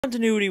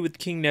Continuity with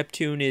King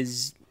Neptune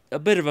is a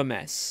bit of a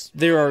mess.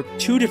 There are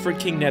 2 different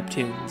King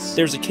Neptunes.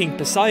 There's a King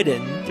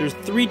Poseidon. There's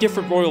 3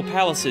 different royal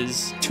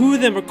palaces. 2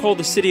 of them are called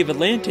the City of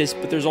Atlantis,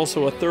 but there's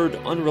also a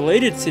 3rd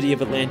unrelated City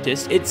of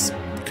Atlantis. It's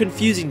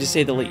confusing to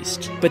say the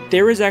least. But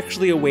there is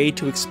actually a way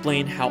to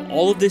explain how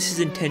all of this is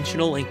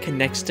intentional and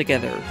connects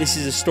together. This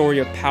is a story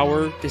of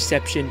power,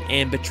 deception,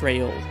 and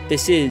betrayal.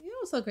 This is... You know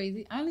what's so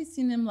crazy? I only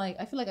seen him like...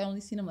 I feel like I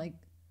only seen him like...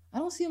 I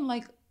don't see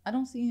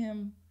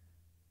him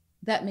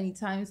that many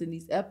times in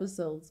these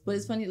episodes, but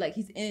it's funny, like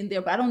he's in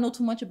there, but I don't know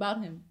too much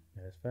about him.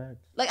 That's fact.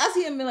 Like I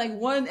see him in like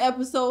 1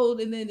 episode,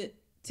 and then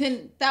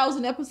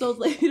 10,000 episodes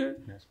later.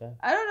 That's fact.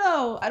 I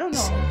don't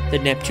know. the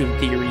Neptune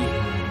theory.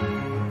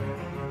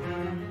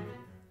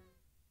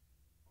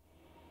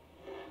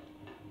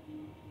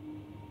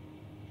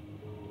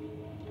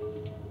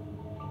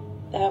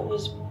 That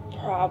was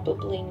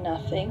probably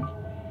nothing.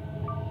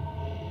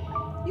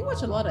 You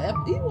watch a lot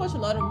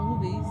of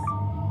movies.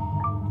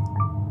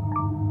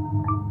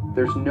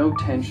 There's no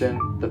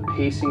tension, the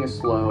pacing is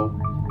slow,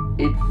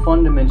 it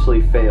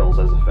fundamentally fails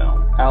as a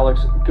film.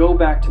 Alex, go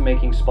back to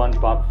making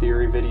SpongeBob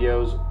theory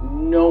videos.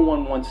 No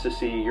one wants to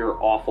see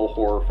your awful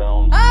horror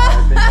films.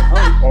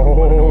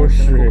 Oh,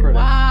 shit.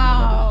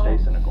 Wow. Stay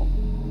cynical.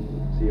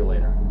 See you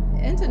later.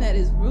 The internet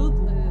is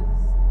ruthless.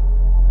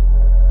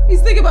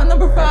 He's thinking about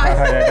number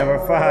 5.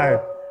 Number 5.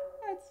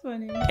 That's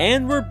funny.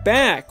 And we're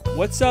back!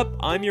 What's up?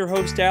 I'm your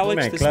host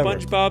Alex, Man, the clever.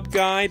 SpongeBob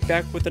guy,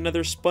 back with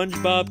another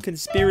SpongeBob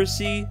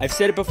conspiracy. I've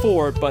said it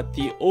before, but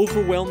the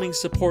overwhelming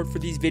support for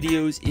these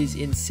videos is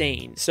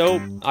insane.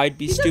 So, I'd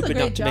be He does a stupid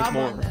great not to make job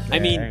more. on them. I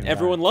mean, Yeah,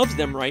 everyone loves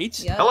them, right?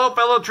 Yep. Hello,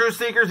 fellow truth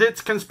seekers.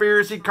 It's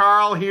Conspiracy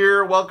Carl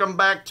here. Welcome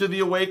back to The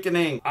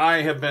Awakening.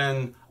 I have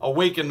been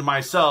awakened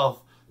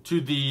myself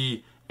to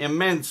the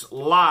immense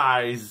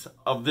lies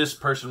of this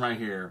person right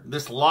here.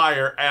 This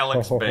liar,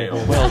 Alex Bale.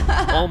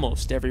 Well,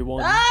 almost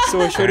everyone.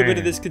 So I showed a bit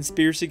of this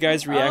conspiracy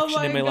guy's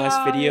reaction in my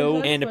last video,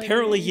 that's and funny.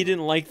 apparently he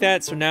didn't like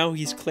that, so now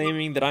he's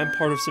claiming that I'm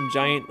part of some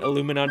giant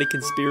Illuminati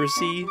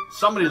conspiracy.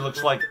 Somebody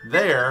looks like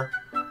they're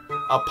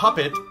a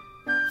puppet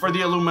for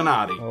the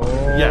Illuminati. Oh.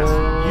 Yes,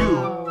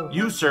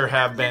 you, sir,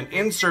 have been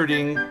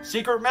inserting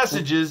secret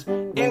messages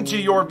into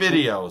your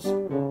videos.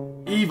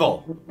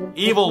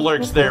 Evil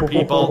lurks there,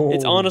 people.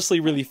 It's honestly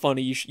really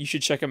funny. You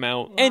should check them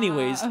out.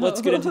 Anyways,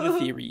 let's get into the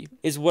theory.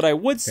 Is what I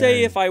would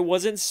say if I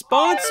wasn't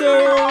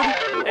sponsored.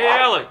 Hey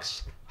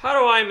Alex, how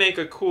do I make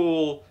a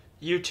cool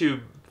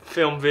YouTube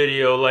film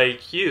video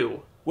like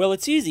you? Well,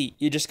 it's easy.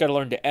 You just gotta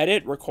learn to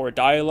edit, record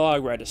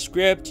dialogue, write a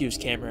script, use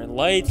camera and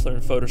lights,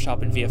 learn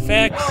Photoshop and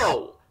VFX.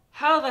 Oh,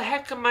 how the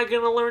heck am I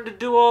gonna learn to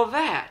do all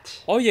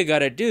that? All you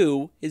gotta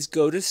do is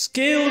go to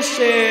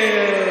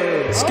Skillshare!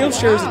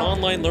 Skillshare is an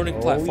online learning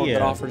platform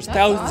that offers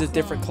thousands of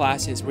different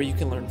classes where you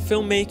can learn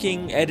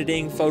filmmaking,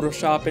 editing,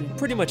 Photoshop, and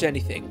pretty much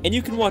anything. And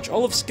you can watch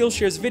all of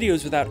Skillshare's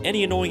videos without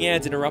any annoying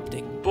ads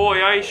interrupting.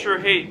 Boy, I sure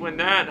hate when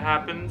that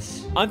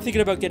happens. I'm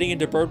thinking about getting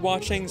into bird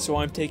watching, so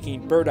I'm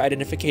taking bird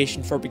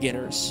identification for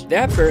beginners.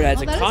 That bird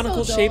has a that is so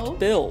conical-shaped dope.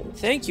 bill.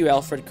 Thank you,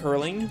 Alfred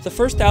Curling. The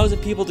first 1,000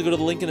 people to go to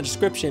the link in the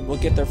description will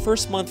get their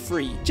first month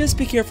free. Just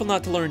be careful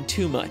not to learn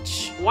too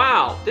much.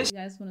 Wow, this You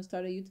guys want to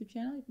start a YouTube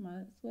channel? You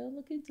might as well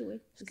look into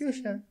it.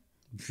 Skillshare.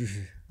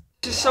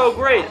 is so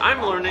great.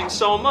 I'm learning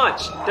so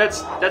much.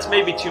 That's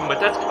maybe too much.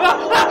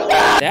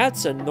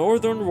 That's a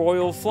northern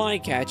royal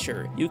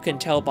flycatcher. You can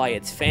tell by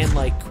its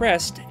fan-like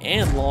crest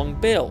and long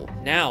bill.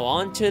 Now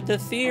on to the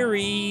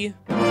theory.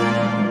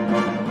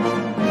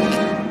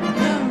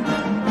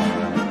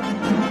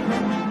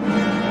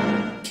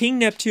 King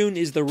Neptune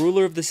is the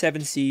ruler of the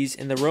 7 seas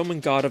and the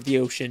Roman god of the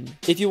ocean.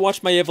 If you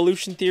watch my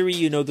evolution theory,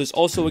 you know there's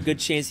also a good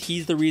chance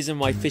he's the reason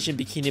why fish in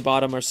Bikini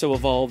Bottom are so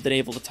evolved and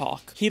able to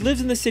talk. He lives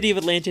in the city of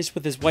Atlantis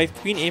with his wife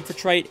Queen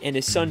Amphitrite and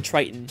his son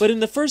Triton. But in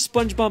the first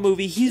SpongeBob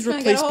movie, he's This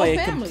man got replaced a by whole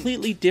a family.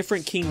 completely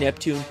different King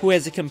Neptune who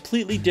has a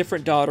completely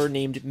different daughter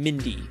named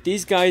Mindy.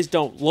 These guys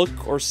don't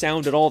look or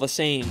sound at all the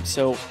same,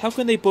 so how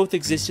can they both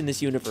exist in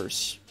this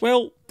universe?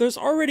 Well, there's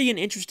already an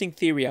interesting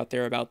theory out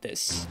there about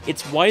this.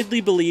 It's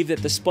widely believed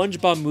that the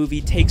SpongeBob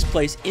movie takes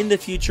place in the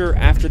future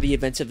after the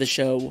events of the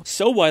show.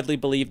 So widely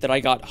believed that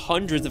I got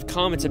hundreds of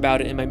comments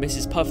about it in my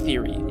Mrs. Puff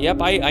theory. Yep,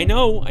 I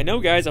know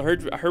guys, I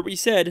heard what you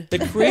said.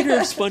 The creator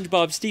of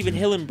SpongeBob, Steven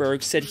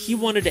Hillenburg, said he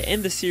wanted to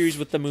end the series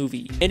with the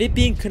movie. And it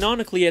being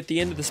canonically at the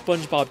end of the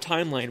SpongeBob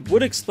timeline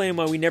would explain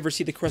why we never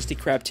see the Krusty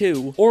Krab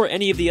 2, or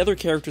any of the other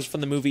characters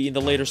from the movie in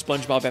the later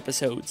SpongeBob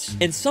episodes.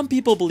 And some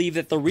people believe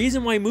that the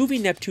reason why movie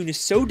Neptune is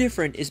so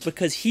different is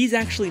because he's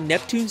actually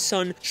Neptune's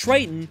son,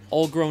 Triton,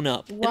 all grown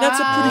up. And that's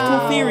a pretty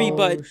cool theory,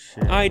 but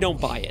I don't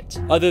buy it.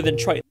 Other than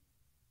Triton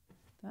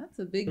That's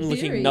a big looking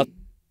theory. nothing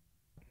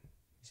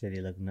He said he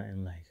looked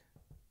nothing like.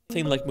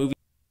 like movie.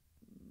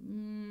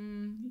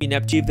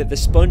 Neptune that the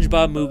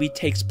SpongeBob movie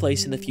takes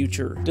place in the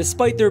future.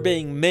 Despite there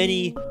being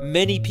many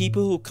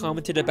people who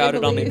commented about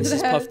it on my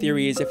Mrs. Puff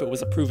theory as if it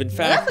was a proven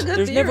fact,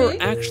 there's never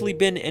actually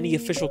been any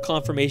official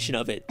confirmation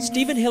of it.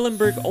 Steven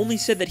Hillenburg only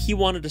said that he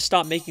wanted to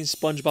stop making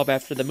SpongeBob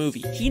after the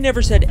movie. He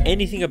never said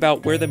anything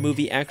about where the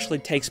movie actually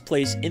takes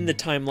place in the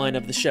timeline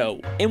of the show.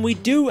 And we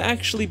do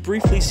actually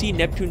briefly see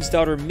Neptune's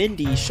daughter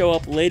Mindy show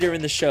up later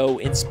in the show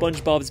in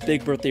SpongeBob's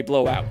Big Birthday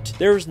Blowout.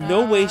 There is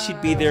no way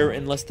she'd be there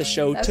unless the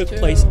show took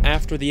place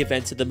after the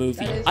events of the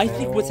movie. I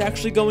think what's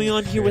actually going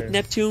on here with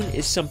Neptune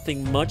is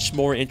something much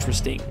more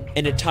interesting,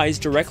 and it ties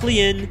directly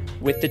in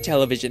with the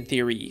television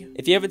theory.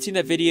 If you haven't seen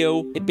that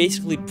video, it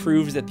basically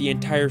proves that the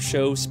entire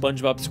show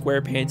SpongeBob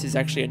SquarePants is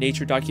actually a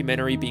nature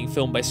documentary being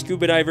filmed by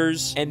scuba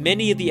divers, and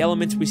many of the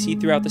elements we see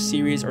throughout the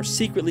series are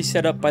secretly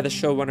set up by the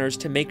showrunners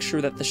to make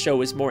sure that the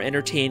show is more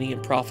entertaining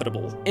and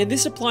profitable. And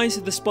this applies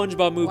to the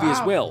SpongeBob movie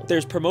as well.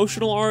 There's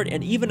promotional art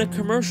and even a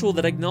commercial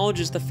that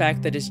acknowledges the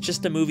fact that it's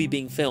just a movie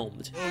being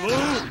filmed.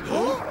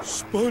 Hello?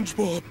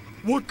 SpongeBob,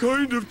 what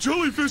kind of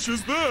jellyfish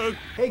is that?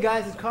 Hey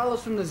guys, it's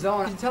Carlos from The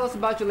Zone. Can you tell us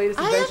about your latest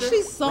adventure? I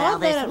actually saw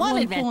that at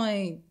one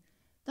point.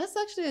 That's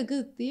actually a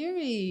good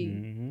theory.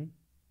 Mm-hmm.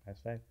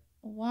 That's right.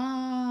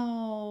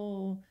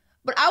 Wow.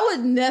 But I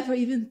would never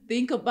even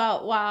think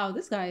about, wow,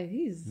 this guy,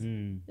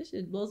 this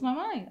shit blows my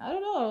mind. I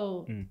don't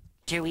know.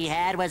 We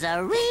had was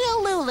a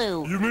real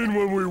Lulu. You mean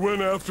when we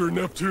went after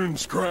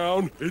Neptune's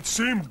crown? It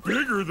seemed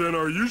bigger than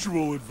our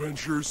usual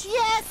adventures.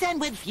 Yes,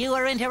 and with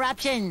fewer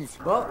interruptions.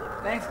 Well,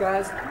 thanks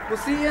guys. We'll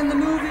see you in the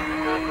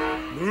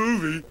movie.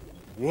 Movie?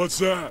 What's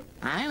that?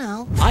 I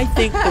know. I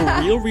think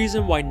the real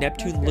reason why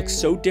Neptune looks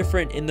so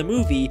different in the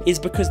movie is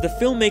because the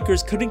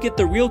filmmakers couldn't get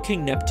the real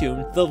King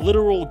Neptune, the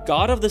literal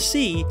god of the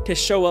sea, to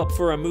show up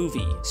for a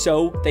movie.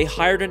 So they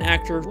hired an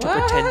actor to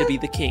pretend to be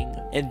the king.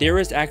 And there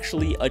is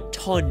actually a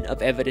ton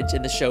of evidence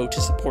in the show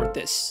to support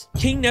this.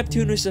 King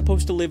Neptune is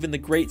supposed to live in the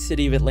great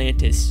city of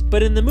Atlantis,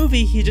 but in the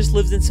movie he just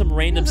lives in some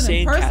random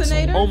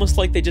sandcastle, almost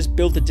like they just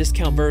built a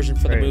discount version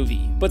for the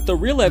movie. But the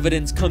real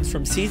evidence comes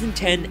from season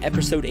 10,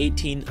 episode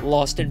 18,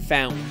 Lost and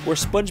Found, where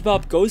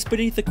SpongeBob goes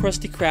beneath the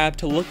Krusty Krab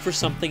to look for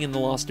something in the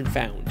Lost and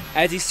Found.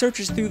 As he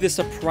searches through this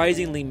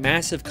surprisingly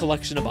massive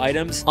collection of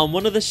items, on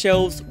one of the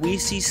shelves we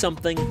see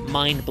something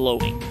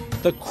mind-blowing.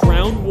 The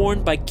crown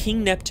worn by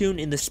King Neptune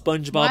in the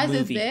SpongeBob movie.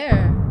 Why is it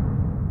there?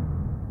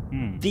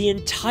 The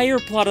entire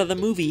plot of the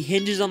movie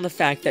hinges on the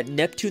fact that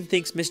Neptune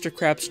thinks Mr.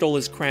 Krabs stole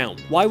his crown.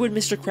 Why would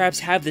Mr. Krabs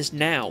have this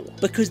now?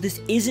 Because this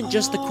isn't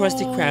just the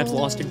Krusty Krabs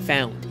Lost and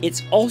Found.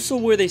 It's also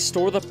where they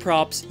store the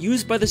props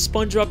used by the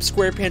SpongeBob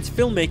SquarePants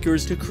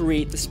filmmakers to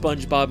create the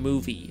SpongeBob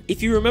movie.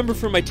 If you remember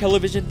from my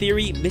television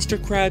theory, Mr.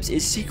 Krabs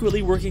is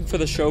secretly working for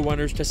the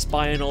showrunners to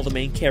spy on all the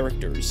main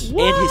characters.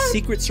 And his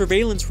secret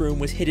surveillance room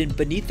was hidden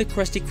beneath the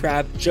Krusty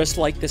Krab, just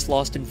like this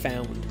Lost and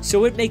Found.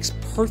 So it makes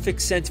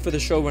perfect sense for the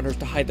showrunners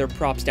to hide their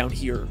props down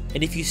here.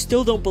 And if you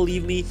still don't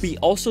believe me, we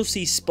also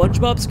see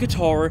SpongeBob's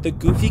guitar, the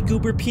Goofy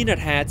Goober peanut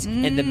hats,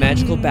 and the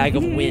magical bag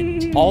of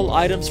wind. All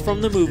items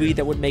from the movie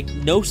that would make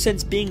no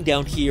sense being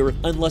down here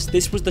unless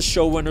this was the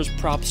showrunner's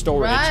prop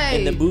storage,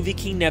 and the movie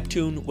King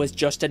Neptune was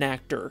just an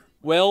actor.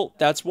 Well,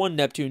 that's one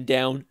Neptune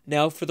down.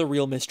 Now for the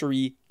real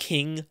mystery,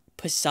 King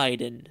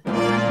Poseidon.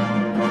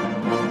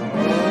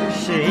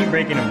 Shit, he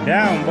breaking him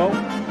down, bro.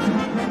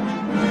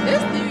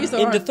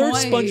 In the third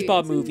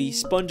SpongeBob movie,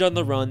 Sponge on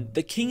the Run,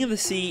 the King of the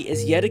Sea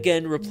is yet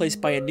again replaced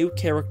by a new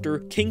character,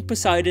 King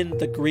Poseidon,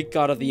 the Greek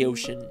god of the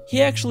ocean.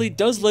 He actually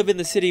does live in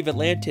the city of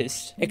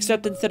Atlantis,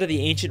 except instead of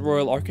the ancient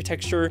royal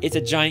architecture, it's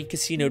a giant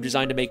casino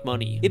designed to make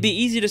money. It'd be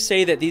easy to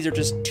say that these are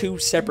just two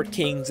separate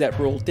kings that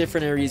rule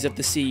different areas of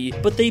the sea,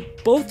 but they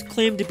both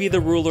claim to be the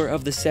ruler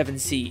of the 7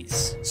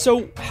 seas.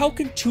 So how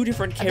can two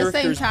different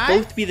characters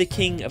both be the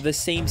king of the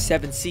same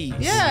 7 seas?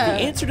 The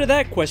answer to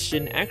that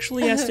question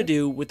actually has to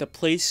do with a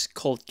place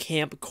called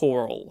Camp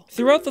Coral.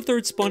 Throughout the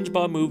third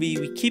SpongeBob movie,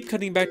 we keep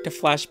cutting back to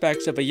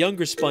flashbacks of a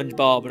younger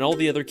SpongeBob and all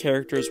the other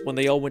characters when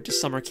they all went to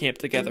summer camp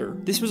together.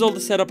 This was all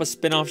to set up a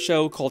spin-off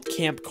show called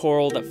Camp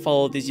Coral that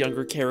followed these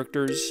younger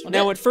characters.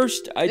 Now at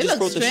first, I just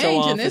wrote the show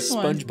off as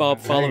SpongeBob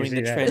following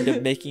the trend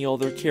of making all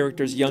their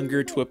characters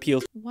younger to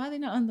appeal. Why are they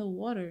not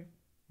underwater?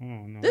 Oh,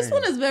 no, this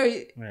one is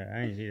very... Yeah, I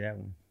didn't see that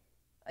one.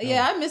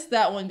 Yeah, I missed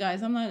that one,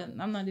 guys. I'm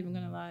not even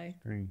gonna lie.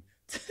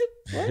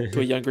 To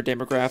a younger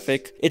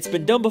demographic. It's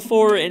been done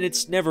before and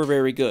it's never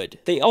very good.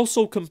 They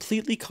also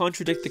completely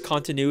contradict the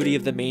continuity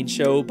of the main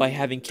show by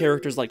having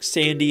characters like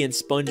Sandy and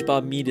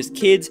SpongeBob meet as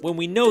kids when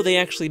we know they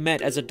actually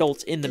met as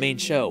adults in the main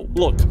show.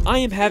 Look, I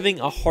am having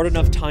a hard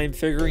enough time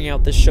figuring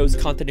out this show's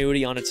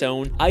continuity on its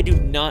own. I do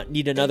not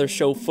need another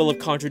show full of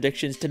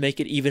contradictions to make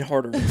it even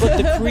harder. But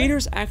the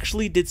creators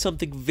actually did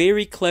something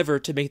very clever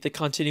to make the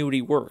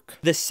continuity work.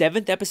 The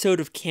 7th episode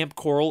of Camp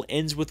Coral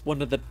ends with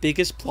one of the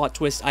biggest plot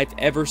twists I've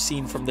ever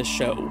seen from the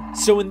show.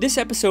 So in this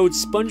episode,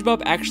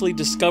 SpongeBob actually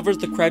discovers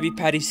the Krabby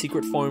Patty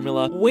secret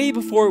formula way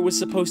before it was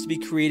supposed to be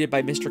created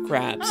by Mr.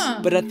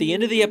 Krabs. But at the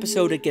end of the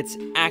episode, it gets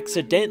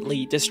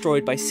accidentally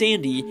destroyed by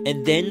Sandy,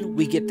 and then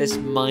we get this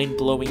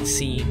mind-blowing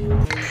scene.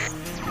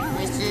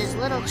 Mrs.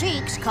 Little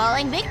Cheeks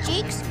calling Big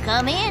Cheeks.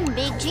 Come in,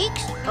 Big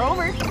Cheeks.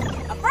 Over.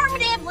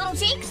 Affirmative, Little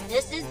Cheeks.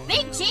 This is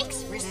Big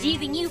Cheeks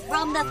receiving you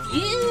from the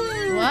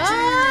future.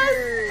 What?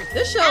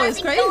 This show is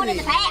crazy. Going in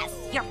the past?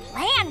 Your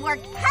plan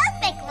worked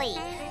perfectly.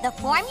 The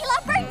formula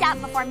burned out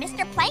before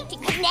Mr. Plankton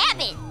could nab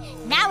it.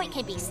 Now it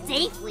can be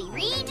safely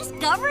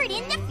rediscovered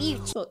in the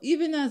future. So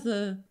even as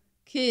a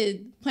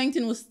kid,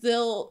 Plankton was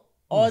still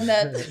on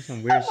that.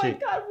 Some weird oh my shit.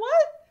 God,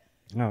 what?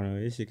 I don't know.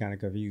 This shit kind of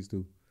confused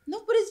too. No,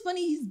 but it's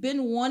funny. He's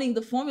been wanting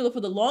the formula for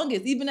the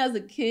longest, even as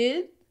a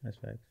kid. That's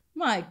facts.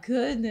 My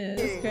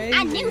goodness, it's crazy.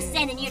 I knew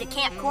sending you to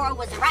Camp Coral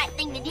was the right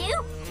thing to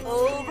do.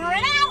 Over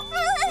and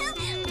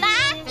out.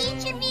 Bye,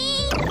 feature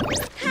me.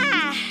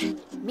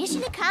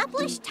 Mission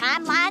accomplished,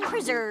 timeline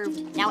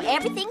preserved. Now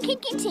everything can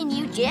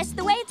continue just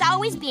the way it's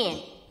always been.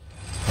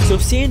 So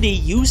Sandy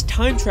used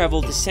time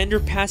travel to send her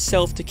past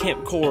self to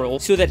Camp Coral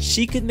so that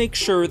she could make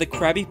sure the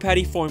Krabby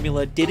Patty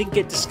formula didn't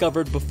get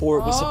discovered before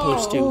it was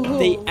supposed to.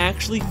 They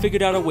actually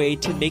figured out a way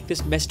to make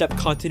this messed up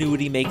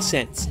continuity make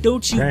sense.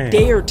 Don't you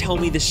dare tell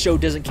me this show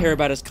doesn't care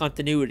about its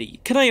continuity.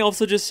 Can I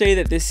also just say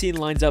that this scene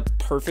lines up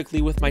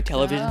perfectly with my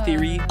television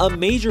theory? A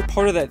major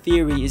part of that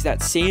theory is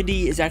that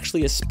Sandy is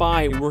actually a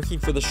spy working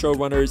for the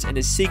showrunners and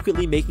is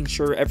secretly making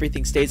sure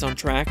everything stays on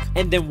track.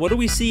 And then what do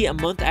we see a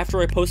month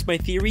after I post my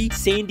theory?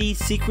 Sandy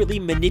secretly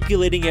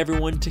manipulating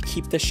everyone to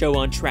keep the show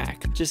on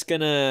track. Just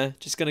gonna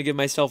give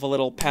myself a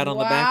little pat on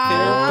the back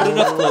there. But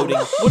enough gloating.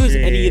 What does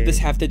any of this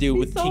have to do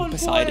with King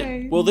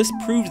Poseidon? Well, this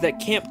proves that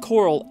Camp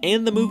Coral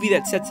and the movie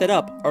that sets it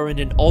up are in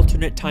an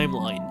alternate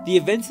timeline. The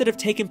events that have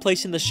taken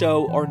place in the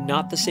show are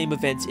not the same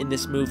events in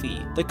this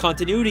movie. The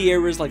continuity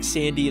errors like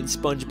Sandy and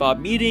SpongeBob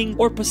meeting,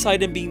 or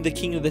Poseidon being the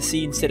king of the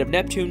sea instead of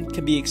Neptune,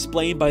 can be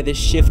explained by this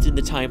shift in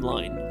the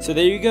timeline. So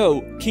there you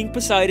go. King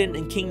Poseidon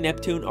and King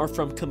Neptune are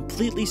from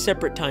completely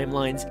separate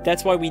timelines.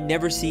 That's why we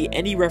never see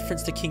any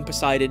reference to King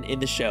Poseidon in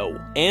the show.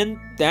 And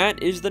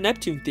that is the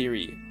Neptune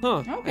theory.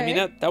 Huh. Okay. I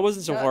mean, that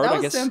wasn't so hard. That I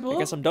was guess simple. I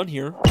guess I'm done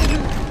here.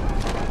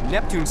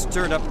 Neptune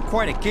stirred up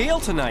quite a gale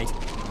tonight.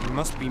 He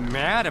must be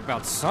mad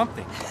about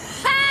something.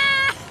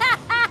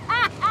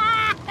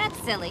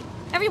 That's silly.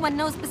 Everyone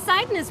knows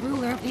Poseidon is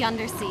ruler of the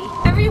undersea.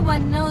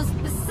 Everyone knows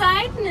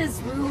Poseidon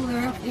is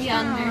ruler of the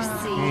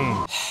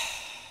undersea.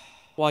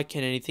 Why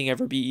can't anything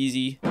ever be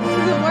easy?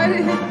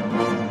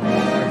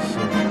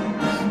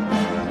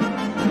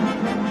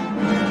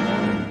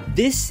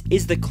 This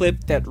is the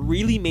clip that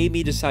really made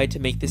me decide to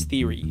make this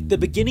theory. The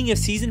beginning of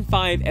Season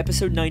 5,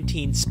 Episode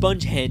 19,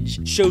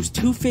 Spongehenge, shows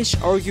two fish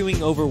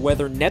arguing over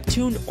whether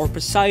Neptune or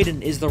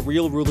Poseidon is the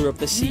real ruler of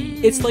the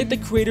sea. It's like the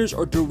creators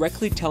are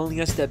directly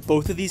telling us that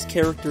both of these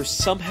characters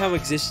somehow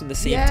exist in the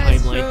same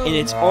timeline, and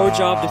it's our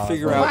job to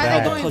figure out how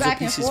the puzzle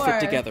pieces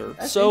fit together.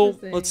 So,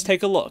 let's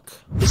take a look.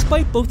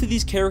 Despite both of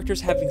these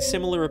characters having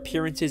similar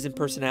appearances and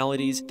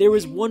personalities, there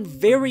is one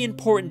very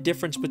important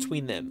difference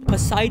between them.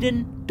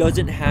 Poseidon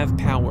doesn't have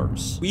powers.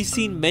 We've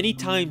seen many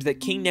times that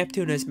King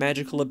Neptune has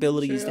magical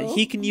abilities that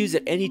he can use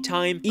at any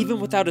time, even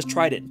without his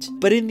trident.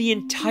 But in the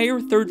entire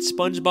third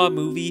SpongeBob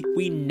movie,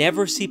 we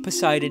never see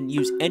Poseidon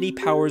use any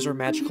powers or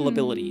magical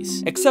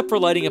abilities, except for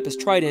lighting up his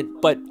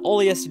trident, but all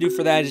he has to do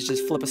for that is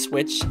just flip a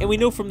switch. And we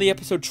know from the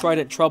episode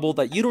Trident Trouble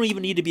that you don't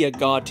even need to be a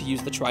god to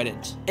use the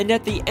trident. And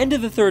at the end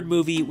of the third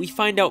movie, we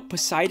find out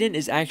Poseidon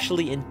is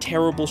actually in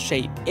terrible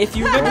shape. If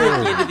you remember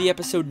at the end of the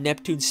episode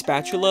Neptune's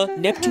Spatula,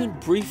 Neptune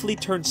briefly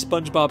turned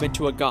SpongeBob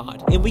into a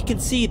god, and we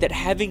can see that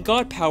having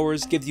god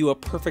powers gives you a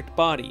perfect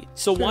body.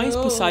 So why is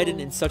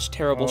Poseidon in such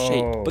terrible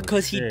shape?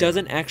 Because he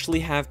doesn't actually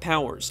have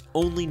powers.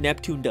 Only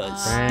Neptune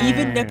does.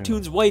 Even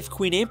Neptune's wife,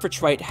 Queen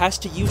Amphitrite, has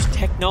to use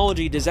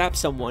technology to zap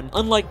someone,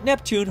 unlike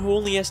Neptune, who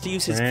only has to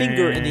use his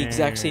finger in the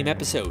exact same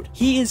episode.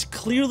 He is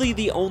clearly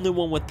the only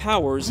one with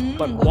powers,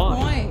 but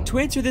why? To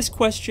answer this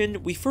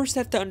question, we first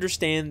have to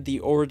understand the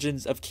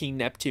origins of King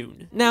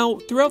Neptune. Now,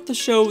 throughout the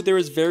show, there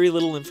is very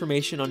little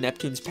information on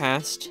Neptune's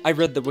past. I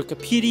read the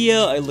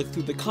Wikipedia, I looked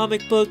through the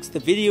comic books, the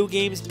video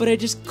games, but I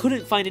just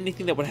couldn't find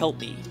anything that would help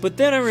me. But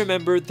then I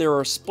remembered there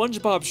are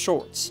SpongeBob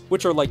shorts,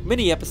 which are like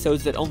mini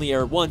episodes that only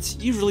air once,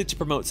 usually to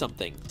promote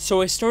something.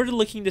 So I started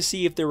looking to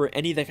see if there were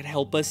any that could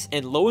help us,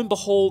 and lo and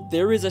behold,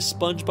 there is a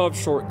SpongeBob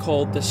short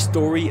called The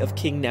Story of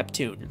King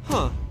Neptune.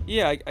 Huh.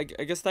 Yeah, I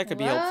guess that could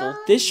be helpful.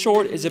 This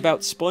short is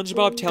about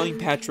SpongeBob telling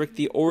Patrick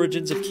the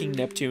origins of King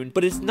Neptune,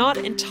 but it's not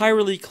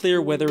entirely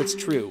clear whether it's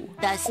true.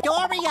 The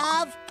story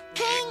of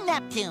King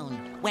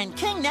Neptune. When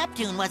King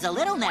Neptune was a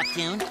little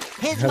Neptune,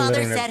 his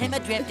mother set him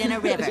adrift in a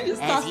river.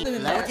 As he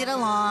floated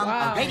along,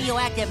 a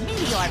radioactive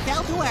meteor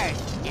fell to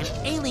Earth.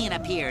 An alien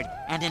appeared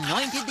and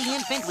anointed the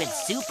infant with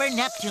super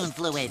Neptune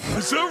fluid.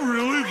 Is that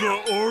really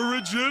the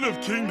origin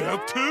of King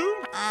Neptune?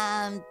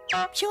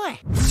 Sure.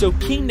 So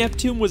King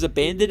Neptune was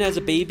abandoned as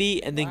a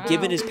baby and then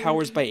given his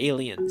powers by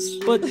aliens.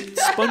 But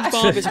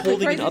SpongeBob is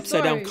holding an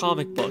upside-down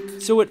comic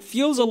book, so it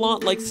feels a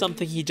lot like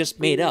something he just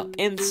made up.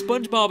 And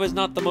SpongeBob is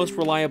not the most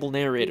reliable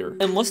narrator.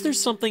 Unless there's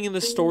something in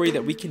the story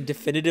that we can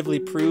definitively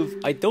prove,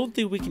 I don't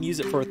think we can use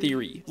it for a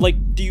theory.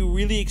 Like, do you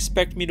really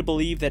expect me to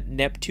believe that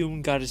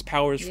Neptune got his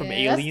powers from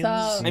aliens?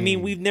 I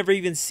mean, we've never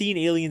even seen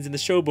aliens in the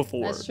show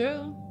before. That's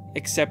true.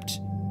 Except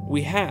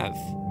we have.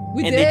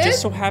 We and did? they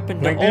just so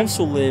happen to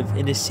also live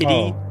in a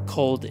city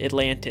called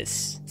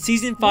Atlantis.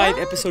 Season 5,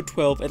 Episode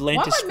 12,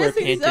 Atlantis Square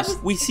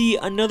Pantis, we see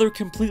another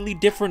completely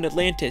different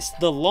Atlantis,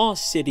 the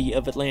Lost City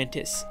of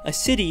Atlantis, a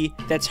city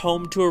that's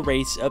home to a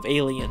race of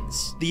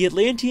aliens. The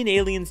Atlantean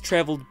aliens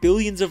traveled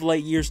billions of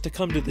light years to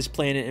come to this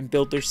planet and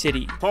build their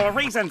city. For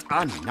reasons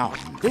unknown,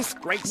 this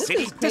great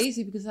city is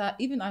crazy because I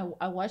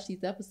watch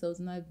these episodes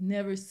and I've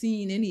never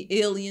seen any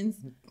aliens.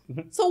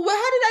 So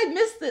how did I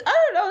miss it? I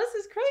don't know. This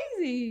is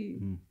crazy.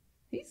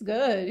 He's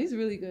good. He's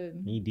really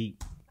good. He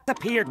deep.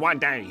 Appeared one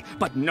day,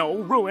 but no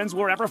ruins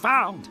were ever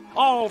found.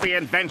 All the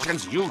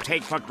inventions you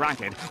take for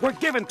granted were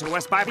given to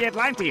us by the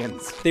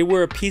Atlanteans. They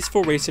were a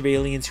peaceful race of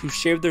aliens who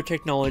shared their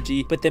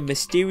technology, but then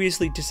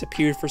mysteriously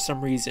disappeared for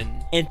some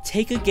reason. And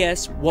take a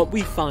guess what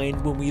we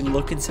find when we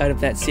look inside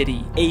of that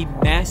city. A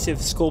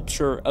massive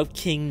sculpture of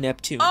King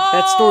Neptune.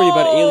 That story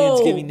about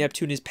aliens giving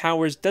Neptune his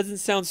powers doesn't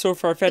sound so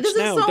far-fetched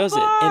now, does it?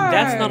 And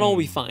that's not all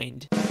we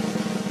find.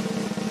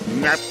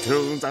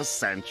 Neptune's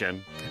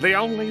Ascension, the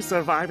only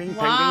surviving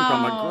painting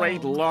from the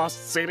great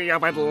lost city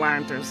of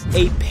Atlantis.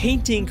 A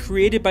painting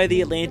created by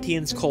the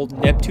Atlanteans called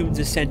Neptune's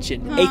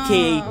Ascension,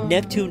 aka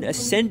Neptune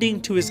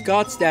ascending to his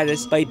god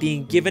status by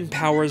being given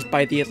powers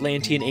by the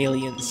Atlantean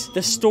aliens.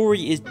 The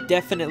story is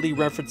definitely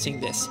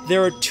referencing this.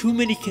 There are too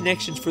many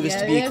connections for this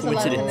to be a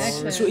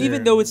coincidence. So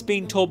even though it's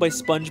being told by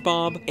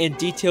SpongeBob and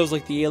details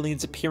like the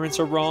aliens' appearance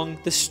are wrong,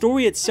 the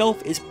story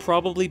itself is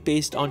probably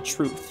based on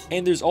truth.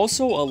 And there's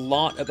also a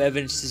lot of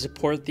evidence to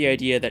support the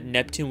idea that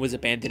Neptune was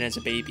abandoned as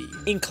a baby.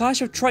 In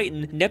Clash of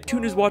Triton,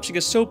 Neptune is watching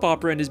a soap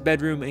opera in his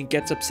bedroom and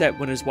gets upset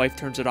when his wife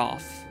turns it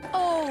off.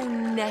 Oh,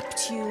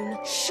 Neptune,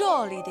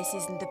 surely this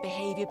isn't the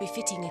behavior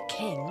befitting a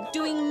king,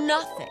 doing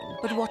nothing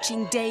but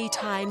watching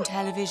daytime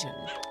television.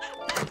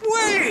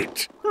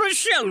 Wait!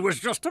 Rochelle was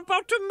just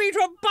about to meet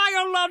her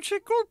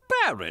biological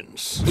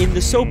parents. In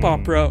the soap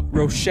opera,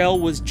 Rochelle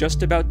was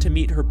just about to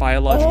meet her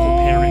biological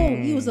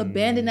parent. He was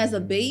abandoned as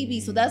a baby,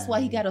 so that's why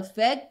he got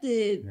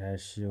affected.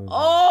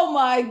 Oh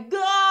my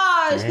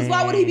gosh! Because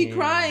why would he be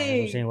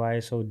crying? I'm saying why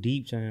it's so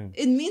deep to him.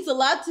 It means a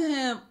lot to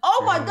him.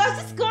 Oh my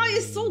gosh, this guy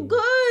is so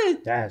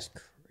good. That's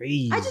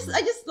crazy. I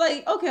just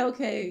like,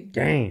 okay.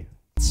 Damn.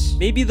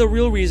 Maybe the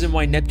real reason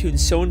why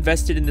Neptune's so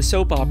invested in the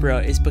soap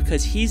opera is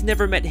because he's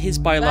never met his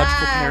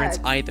biological parents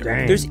either.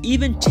 Dang. There's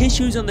even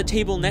tissues on the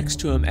table next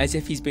to him as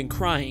if he's been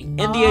crying.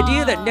 And the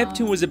idea that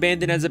Neptune was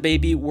abandoned as a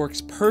baby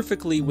works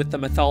perfectly with the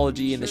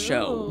mythology in the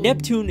show.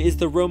 Neptune is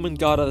the Roman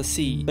god of the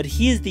sea, but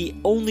he is the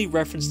only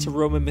reference to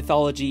Roman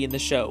mythology in the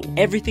show.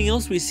 Everything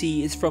else we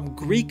see is from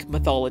Greek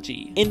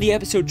mythology. In the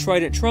episode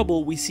Trident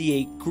Trouble, we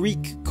see a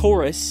Greek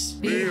chorus.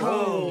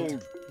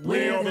 Behold!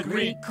 We're the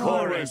Greek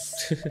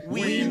chorus.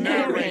 We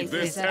narrate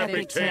this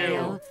epic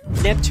tale.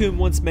 Neptune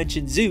once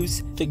mentioned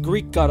Zeus, the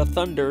Greek god of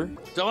thunder.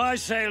 So I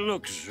say,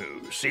 look,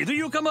 Zeus, either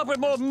you come up with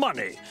more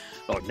money,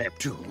 or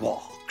Neptune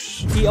walks.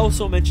 He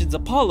also mentions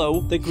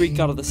Apollo, the Greek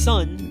god of the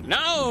sun.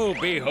 Now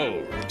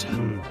behold,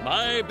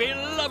 my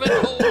beloved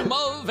home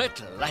of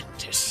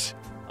Atlantis.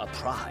 A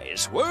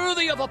prize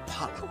worthy of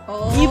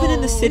Apollo. Even in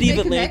the city of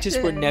Atlantis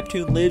where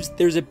Neptune lives,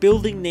 there's a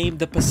building named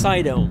the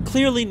Poseidon,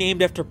 clearly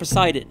named after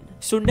Poseidon.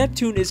 So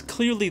Neptune is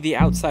clearly the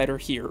outsider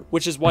here,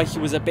 which is why he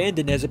was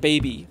abandoned as a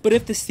baby. But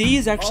if the sea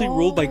is actually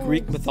ruled by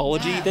Greek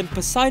mythology, then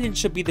Poseidon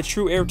should be the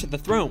true heir to the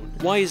throne.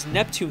 Why is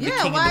Neptune the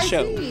king in the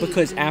show?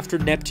 Because after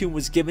Neptune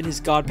was given his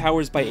god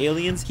powers by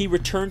aliens, he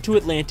returned to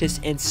Atlantis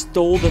and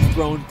stole the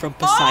throne from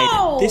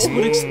Poseidon. This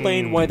would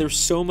explain why there's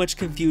so much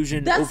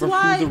confusion over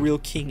who the real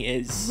king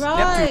is.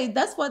 Right,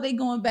 that's why they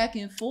going back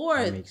and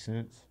forth. That makes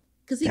sense.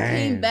 Because he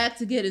came back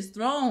to get his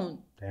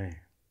throne. Damn.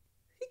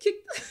 He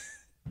kicked...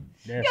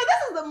 Yeah,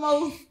 this is the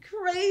most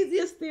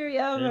craziest theory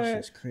ever.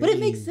 That's just crazy. But it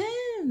makes sense.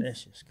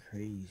 That's just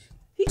crazy.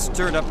 He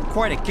stirred up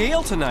quite a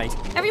gale tonight.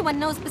 Everyone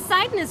knows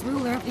Poseidon is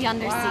ruler of the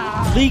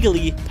undersea.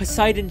 Legally,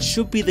 Poseidon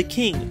should be the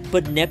king,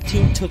 but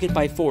Neptune took it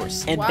by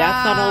force. And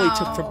that's not all he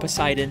took from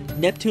Poseidon.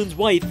 Neptune's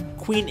wife,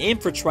 Queen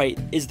Amphitrite,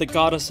 is the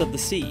goddess of the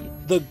sea.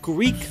 The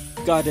Greek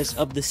goddess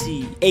of the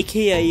sea,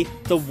 aka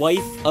the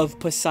wife of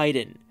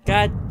Poseidon.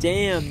 God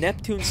damn,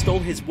 Neptune stole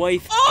his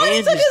wife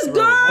and his throne.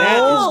 That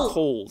is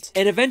cold.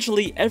 And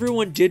eventually,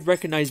 everyone did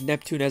recognize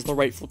Neptune as the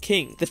rightful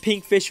king. The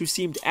pink fish who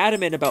seemed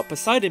adamant about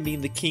Poseidon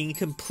being the king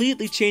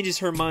completely changes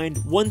her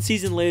mind one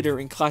season later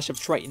in Clash of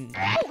Triton.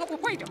 Oh,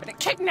 wait a minute,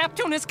 King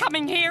Neptune is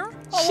coming here?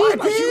 Oh,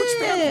 I'm a huge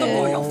fan of the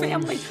royal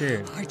family.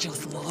 I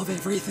just love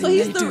everything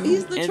they do.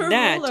 He's the and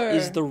that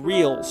is the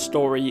real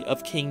story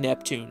of King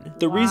Neptune.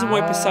 The reason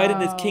why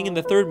Poseidon is king in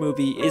the third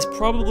movie is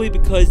probably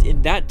because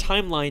in that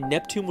timeline,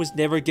 Neptune was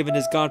never given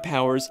his god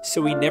powers,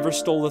 so he never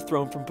stole the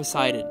throne from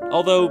Poseidon.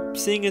 Although,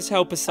 seeing as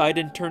how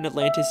Poseidon turned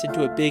Atlantis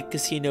into a big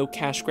casino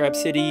cash grab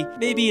city,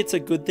 maybe it's a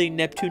good thing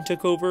Neptune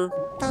took over.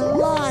 The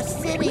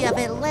lost city of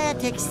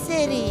Atlantic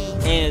City.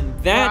 And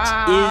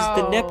that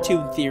is the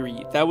Neptune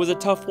theory. That was a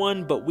tough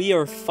one, but we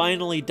are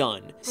finally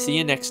done. See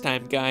you next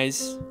time,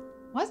 guys.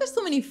 Why is there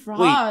so many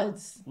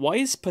frauds? Wait, why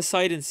is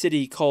Poseidon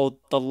City called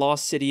the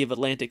Lost City of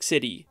Atlantic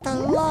City? The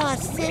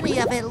Lost City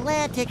of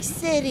Atlantic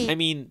City. I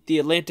mean, the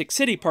Atlantic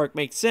City Park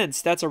makes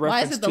sense. That's a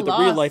reference to the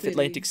Lost real-life City?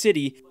 Atlantic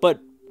City, but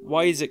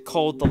why is it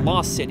called the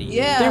Lost City?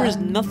 Yeah. There is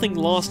nothing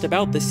lost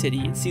about the city.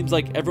 It seems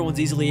like everyone's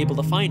easily able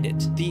to find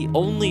it. The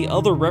only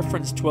other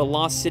reference to a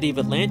lost city of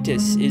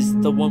Atlantis is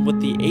the one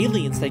with the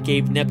aliens that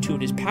gave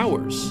Neptune his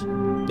powers.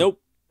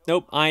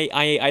 Nope,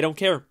 I don't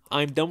care.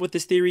 I'm done with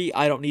this theory.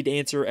 I don't need to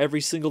answer every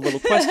single little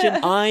question.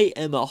 I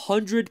am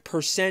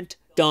 100%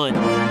 done.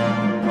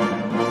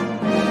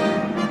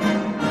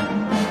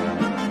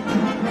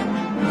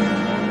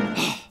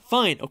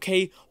 Fine,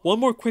 okay?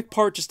 One more quick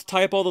part just to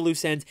tie up all the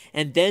loose ends,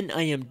 and then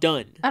I am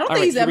done. I don't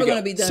think he's ever going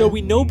to be done. So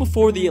we know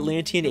before the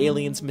Atlantean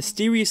aliens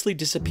mysteriously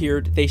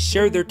disappeared, they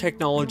shared their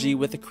technology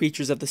with the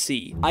creatures of the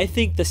sea. I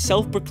think the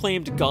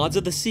self-proclaimed gods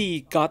of the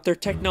sea got their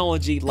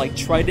technology, like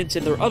tridents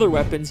and their other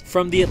weapons,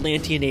 from the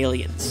Atlantean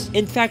aliens.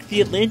 In fact,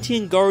 the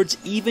Atlantean guards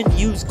even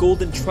use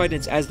golden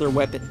tridents as their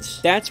weapons.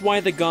 That's why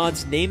the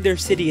gods named their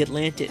city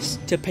Atlantis,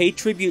 to pay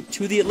tribute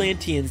to the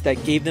Atlanteans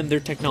that gave them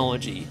their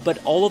technology.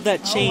 But all of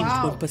that changed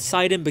when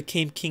Poseidon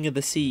became king of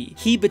the sea.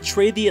 He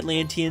betrayed the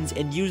Atlanteans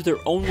and used their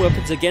own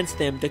weapons against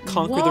them to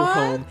conquer their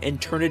home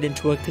and turn it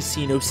into a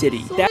casino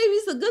city. So maybe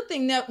it's a good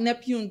thing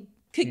Neptune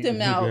kicked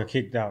him out. He got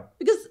kicked out.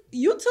 Because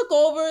you took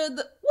over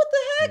the... What the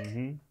heck?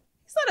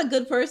 He's not a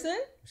good person.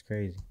 It's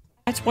crazy.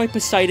 That's why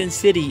Poseidon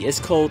City is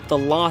called the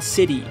Lost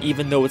City,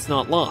 even though it's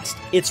not lost.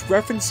 It's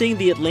referencing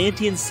the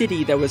Atlantean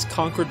city that was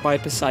conquered by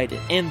Poseidon.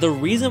 And the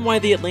reason why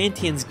the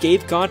Atlanteans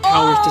gave god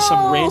powers to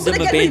some random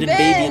abandoned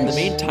baby in the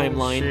main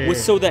timeline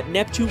was so that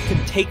Neptune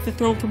could take the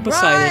throne from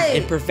Poseidon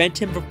and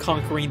prevent him from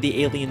conquering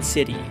the alien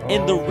city.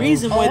 And the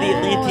reason why the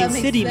Atlantean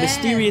city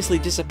mysteriously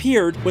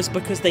disappeared was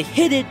because they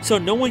hid it so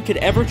no one could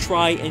ever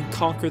try and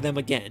conquer them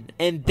again.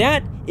 And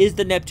that is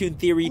the Neptune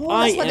theory.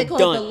 I That's why they am call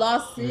done. it the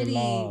Lost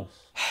City.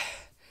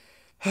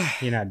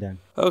 You're not done.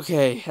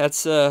 Okay,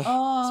 that's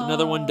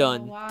another one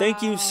done.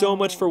 Thank you so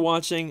much for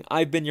watching.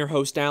 I've been your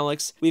host,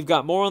 Alex. We've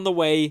got more on the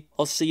way.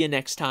 I'll see you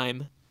next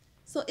time.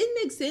 So it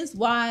makes sense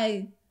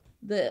why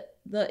the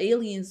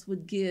aliens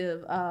would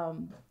give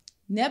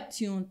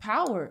Neptune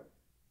power.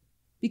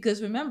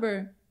 Because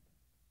remember,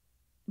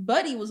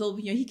 Buddy was over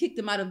here. He kicked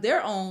them out of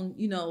their own,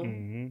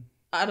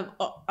 out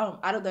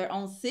of their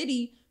own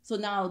city. So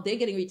now they're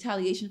getting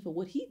retaliation for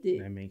what he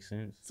did. That makes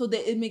sense. So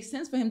that it makes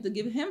sense for him to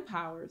give him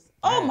powers.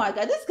 Oh my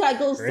God, this guy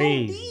goes so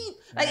deep.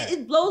 Like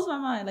it blows my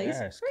mind. Like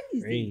it's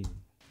crazy.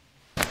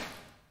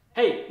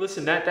 Hey,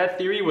 listen, that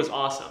theory was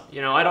awesome.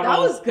 I don't know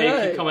how you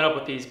keep coming up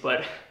with these,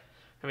 but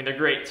I mean they're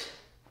great.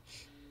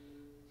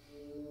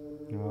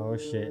 Oh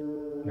shit.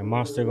 The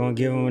monster gonna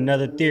give him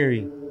another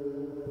theory.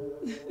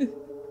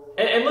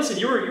 And listen,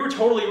 you were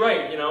totally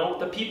right,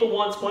 The people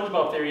want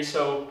SpongeBob theories,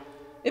 so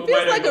it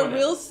feels like a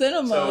real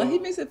cinema. He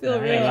makes it feel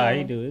real. Nah,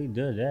 he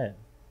does that.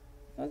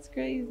 That's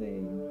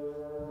crazy.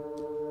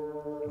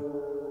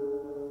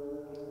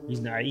 He's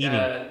not eating.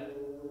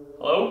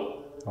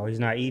 Hello? Oh, he's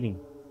not eating.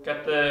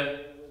 Got the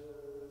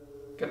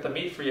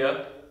meat for you.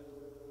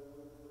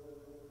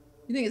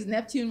 You think it's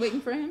Neptune waiting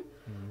for him?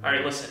 All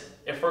right, listen.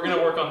 If we're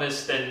gonna work on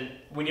this, then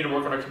we need to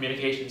work on our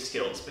communication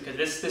skills because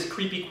this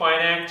creepy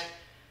quiet act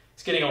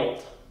is getting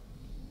old.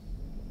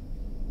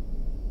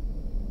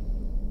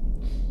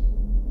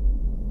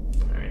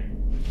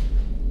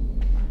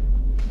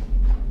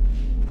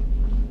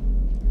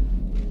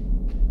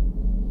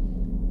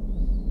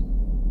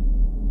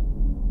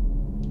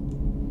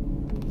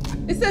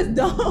 It says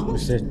don't. It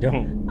says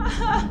don't.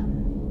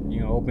 You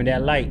gonna open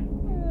that light.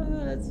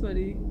 That's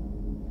funny.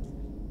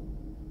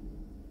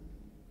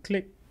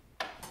 Click.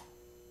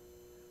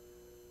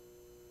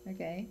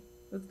 Okay,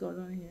 what's going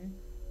on here?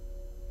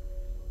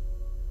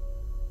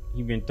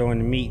 You been throwing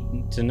the meat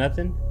to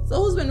nothing? So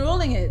who's been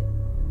rolling it?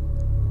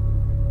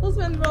 Who's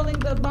been rolling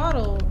the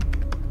bottle?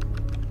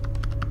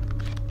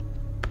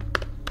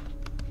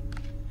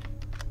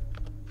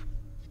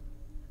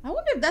 I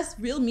wonder if that's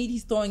real meat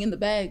he's throwing in the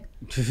bag.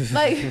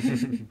 Like,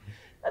 that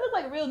looks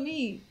like real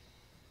meat.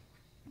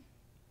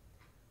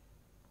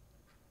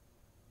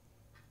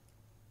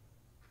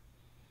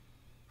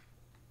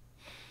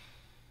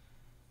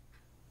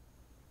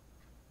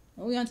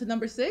 Are we on to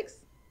number 6?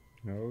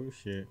 Oh,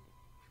 shit.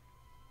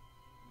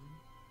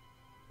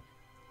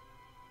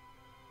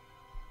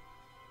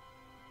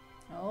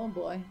 Oh,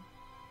 boy.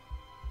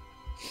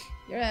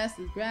 Your ass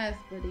is grass,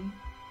 buddy.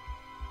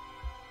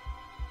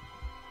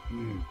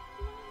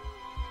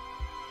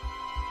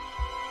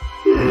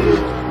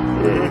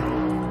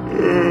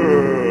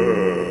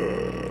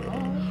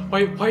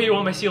 Why are you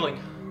on my ceiling?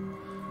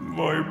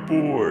 My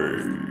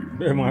boy.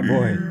 My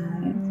boy.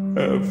 You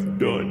have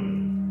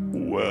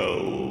done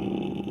well.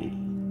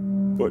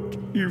 But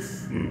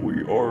if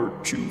we are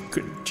to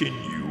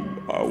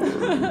continue our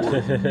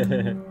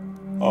work,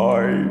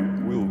 I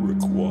will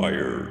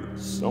require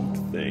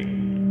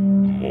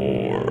something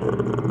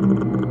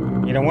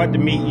more. You don't want the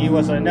meat, you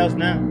want something else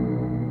now?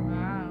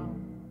 Wow.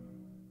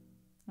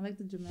 I like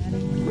the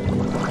dramatic.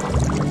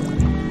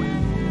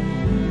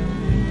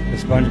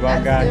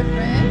 SpongeBob guy. Different.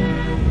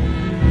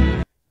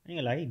 I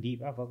ain't like he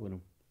deep. I fuck with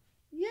him.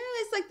 Yeah,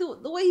 it's like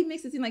the way he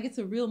makes it seem like it's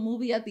a real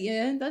movie at the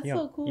end. That's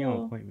so cool. He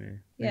on point,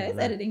 man. Yeah, his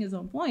editing is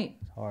on point.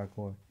 It's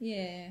hardcore.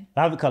 Yeah.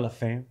 Love the color,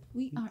 fam.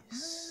 We are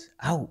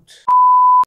out.